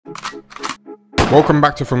Welcome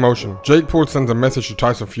back to Full Motion. Jake Paul sends a message to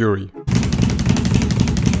Tyson Fury.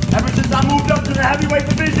 Ever since I moved up to the heavyweight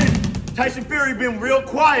division, Tyson Fury been real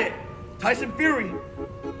quiet. Tyson Fury,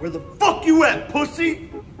 where the fuck you at,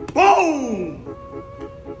 pussy? Boom!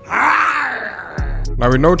 Now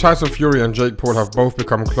we know Tyson Fury and Jake Paul have both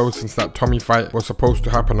become close since that Tommy fight was supposed to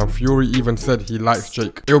happen, and Fury even said he likes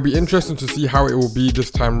Jake. It will be interesting to see how it will be this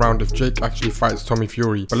time round if Jake actually fights Tommy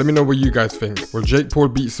Fury. But let me know what you guys think. Will Jake Paul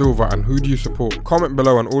beat Silver, and who do you support? Comment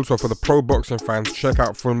below, and also for the pro boxing fans, check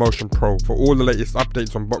out Full Motion Pro for all the latest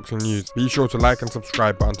updates on boxing news. Be sure to like and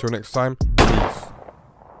subscribe, but until next time, peace.